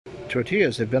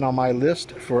Tortillas have been on my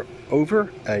list for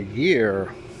over a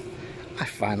year. I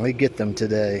finally get them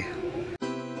today.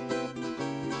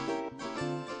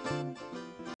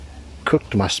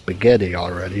 Cooked my spaghetti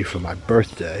already for my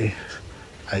birthday.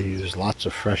 I used lots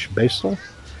of fresh basil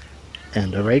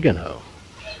and oregano.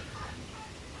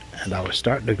 And I was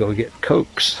starting to go get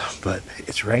Cokes, but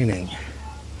it's raining.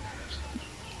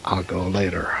 I'll go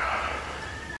later.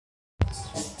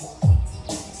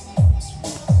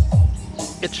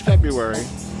 It's February.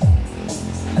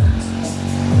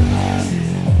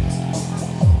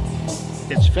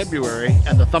 It's February,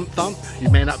 and the thump thump you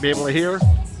may not be able to hear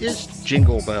is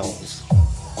jingle bells.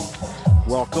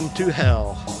 Welcome to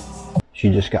hell.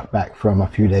 She just got back from a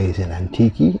few days in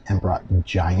Antique and brought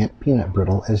giant peanut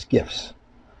brittle as gifts.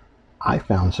 I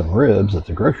found some ribs at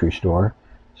the grocery store,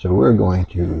 so we're going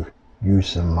to use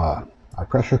some our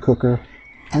pressure cooker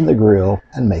and the grill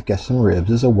and make us some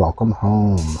ribs as a welcome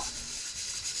home.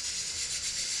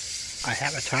 I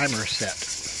have a timer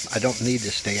set. I don't need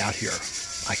to stay out here.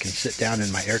 I can sit down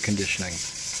in my air conditioning.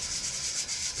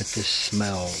 But this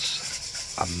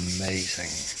smells amazing.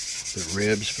 The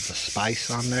ribs with the spice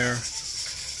on there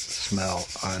smell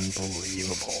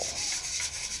unbelievable.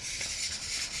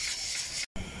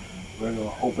 We're going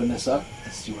to open this up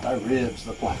and see what our ribs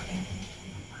look like.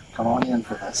 Come on in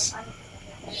for this.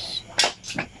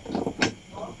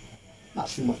 Not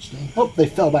too much steam. Oh, they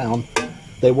fell down.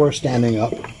 They were standing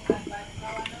up.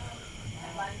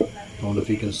 I don't know if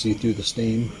you can see through the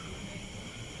steam.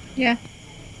 Yeah.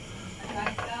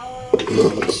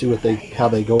 Let's see what how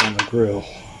they go on the grill.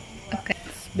 Okay.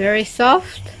 It's very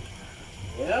soft.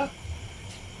 Yeah.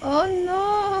 Oh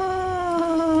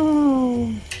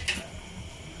no!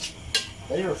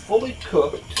 They are fully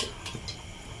cooked.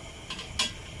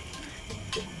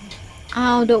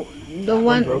 Oh, the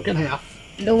one broken half.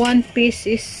 The one piece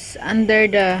is under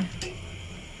the.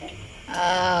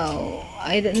 Oh,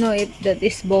 I don't know if that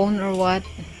is bone or what.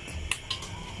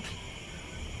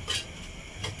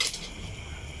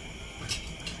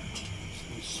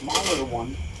 The smaller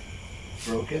one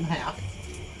broke in half.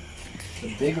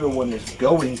 The bigger one is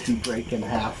going to break in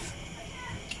half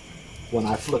when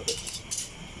I flip it.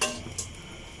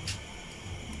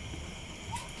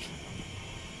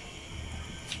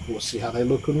 We'll see how they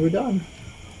look when we're done.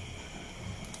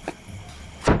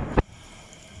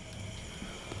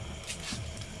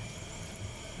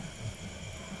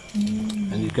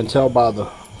 And you can tell by the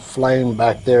flame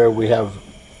back there, we have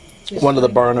one of the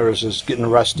burners is getting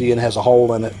rusty and has a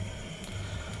hole in it.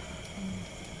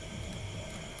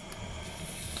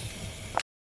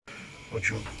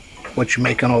 What you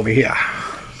making over here?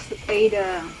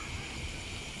 Potato,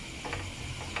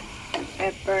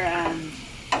 pepper, and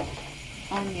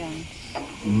onions.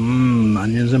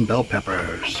 Onions and bell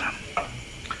peppers.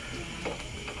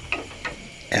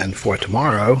 And for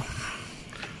tomorrow,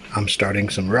 I'm starting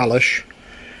some relish.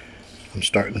 I'm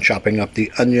starting chopping up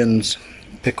the onions,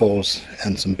 pickles,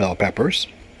 and some bell peppers.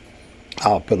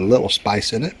 I'll put a little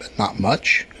spice in it, but not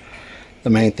much. The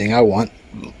main thing I want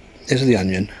is the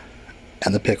onion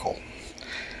and the pickle.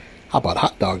 How about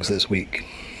hot dogs this week?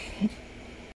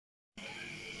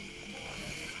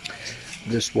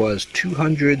 This was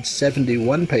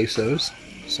 271 pesos,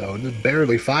 so just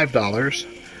barely $5.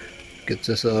 Gets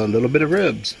us a little bit of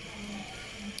ribs.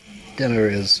 Dinner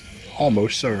is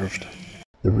almost served.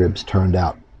 The ribs turned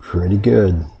out pretty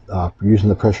good. Using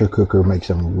the pressure cooker makes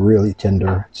them really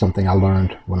tender. Something I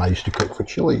learned when I used to cook for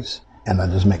Chili's. And I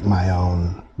just make my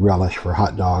own relish for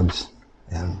hot dogs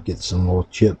and get some little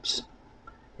chips.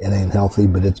 It ain't healthy,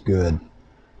 but it's good.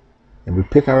 And we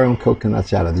pick our own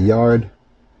coconuts out of the yard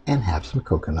and have some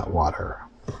coconut water.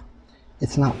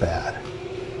 It's not bad.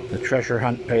 The treasure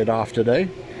hunt paid off today.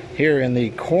 Here in the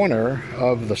corner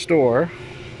of the store,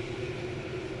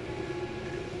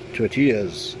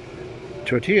 tortillas.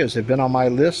 Tortillas have been on my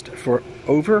list for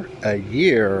over a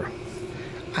year.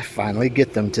 I finally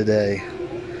get them today.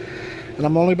 And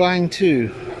I'm only buying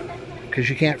 2 because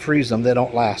you can't freeze them. They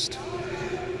don't last.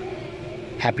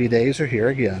 Happy days are here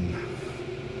again.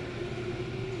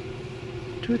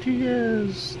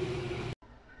 Tortillas.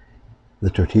 The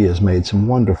tortillas made some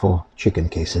wonderful chicken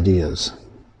quesadillas.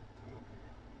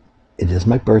 It is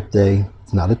my birthday.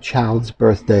 It's not a child's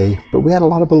birthday, but we had a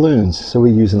lot of balloons, so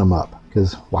we're using them up,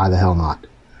 because why the hell not?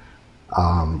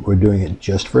 We're doing it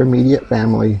just for immediate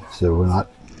family, so we're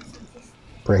not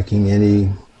breaking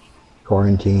any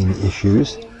quarantine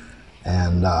issues.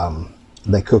 And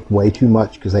they cooked way too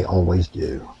much, because they always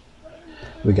do.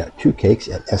 We got 2 cakes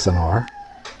at S&R,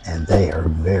 and they are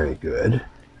very good.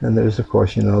 And there's, of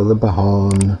course, you know, the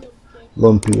Bajon,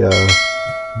 Lumpia,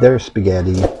 their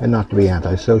spaghetti, and not to be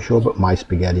antisocial, but my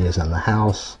spaghetti is in the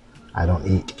house. I don't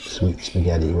eat sweet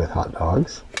spaghetti with hot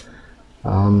dogs.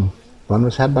 Fun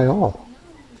was had by all.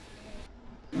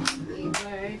 Happy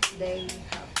birthday,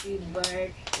 happy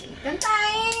birthday.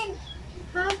 Kantahin!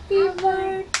 Happy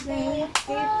birthday,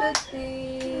 Tito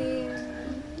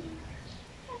Tim.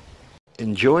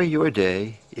 Enjoy your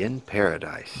day in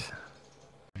paradise.